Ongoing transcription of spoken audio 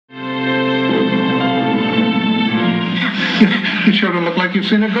children look like you've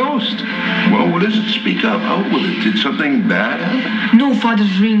seen a ghost. Well, what is it? Speak up. Out with it. Did something bad happen? No, Father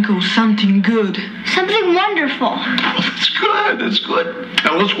Rinko, something good. Something wonderful. Oh, that's good. That's good.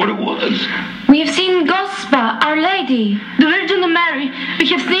 Tell us what it was. We have seen Gospa, Our Lady, The Virgin Mary. We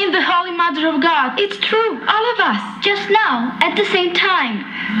have seen the Holy Mother of God. It's true, all of us. just now, at the same time.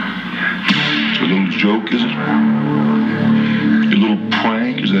 It's a little joke, is it? A little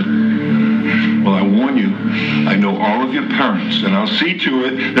prank, is that? Well, I warn you, I know all of your parents, and I'll see to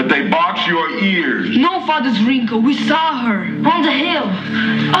it that they box your ears. No, Father Rinko, we saw her on the hill.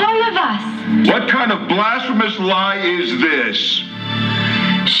 All of us. What kind of blasphemous lie is this?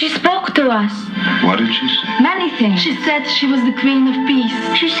 She spoke to us. What did she say? Many things. She said she was the Queen of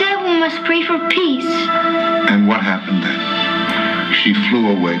Peace. She said we must pray for peace. And what happened then? She flew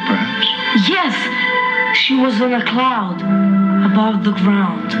away, perhaps? Yes, she was on a cloud above the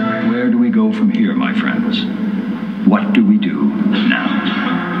ground. Where do we go from here, my friends? What do we do now?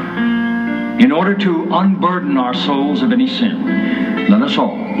 In order to unburden our souls of any sin, let us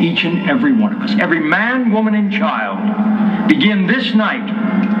all, each and every one of us, every man, woman, and child, begin this night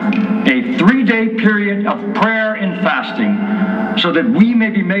a 3-day period of prayer and fasting so that we may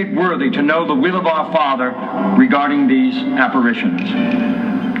be made worthy to know the will of our Father regarding these apparitions.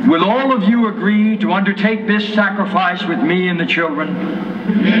 Will all of you agree to undertake this sacrifice with me and the children?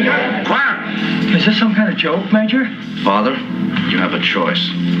 Quiet! Is this some kind of joke, Major? Father, you have a choice.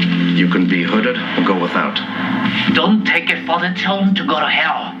 You can be hooded or go without. Don't take it, Father. Tell him to go to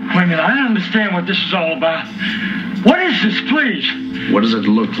hell. Wait a minute, I don't understand what this is all about. What is this, please? What does it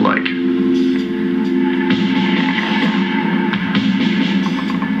look like?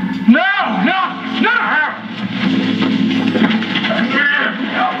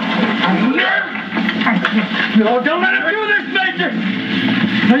 No, don't let him do this, Major!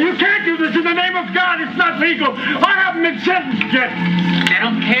 No, you can't do this in the name of God. It's not legal. I haven't been sentenced yet. They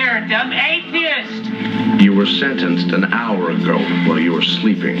don't care. Them atheist. You were sentenced an hour ago while you were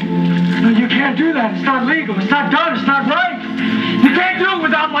sleeping. No, you can't do that. It's not legal. It's not done. It's not right. You can't do it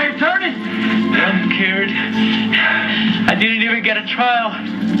without my attorney. I'm scared. I didn't even get a trial.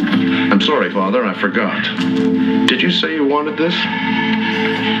 I'm sorry, Father. I forgot. Did you say you wanted this?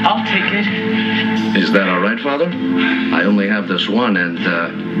 I'll take it. Is that all right, Father? I only have this one, and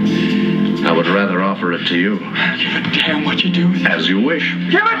I would rather offer it to you. Give a damn what you do. As you wish.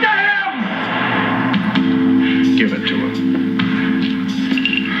 Give it to him! Give it to him.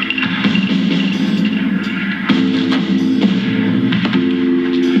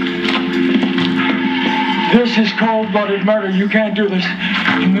 This is cold-blooded murder. You can't do this.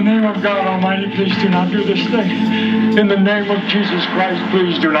 In the name of God Almighty, please do not do this thing. In the name of Jesus Christ,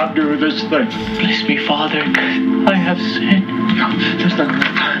 please do not do this thing. Bless me, Father, 'cause I have sinned. No, there's not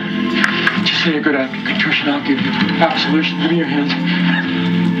enough time. Just say a good act of contrition. I'll give you absolution. Give me your hands.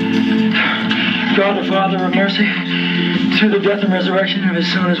 God, the Father of mercy, through the death and resurrection of His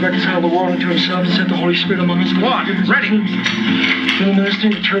Son, has reconciled the world unto Himself and sent the Holy Spirit among us. What? Ready? To the ministry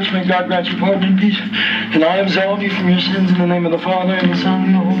of the church, may God grant you pardon and peace. And I absolve you from your sins in the name of the Father, and the Son,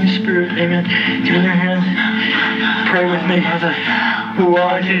 and the Holy Spirit. Amen. Give me your hand. Pray with me. Who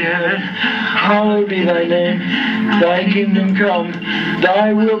art in heaven, hallowed be thy name. Thy kingdom come.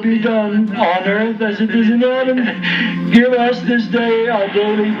 Thy will be done on earth as it is in heaven. Give us this day our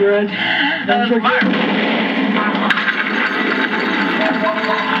daily bread. And forgive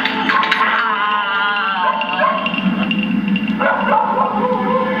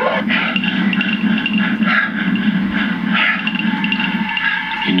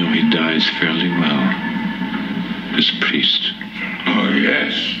You know, he dies fairly well. This priest. Oh,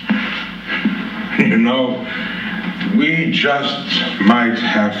 yes. You know, we just might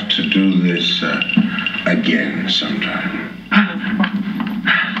have to do this again sometime.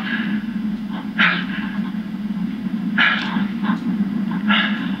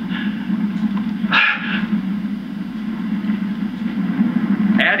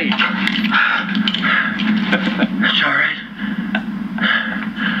 Addie. Sorry.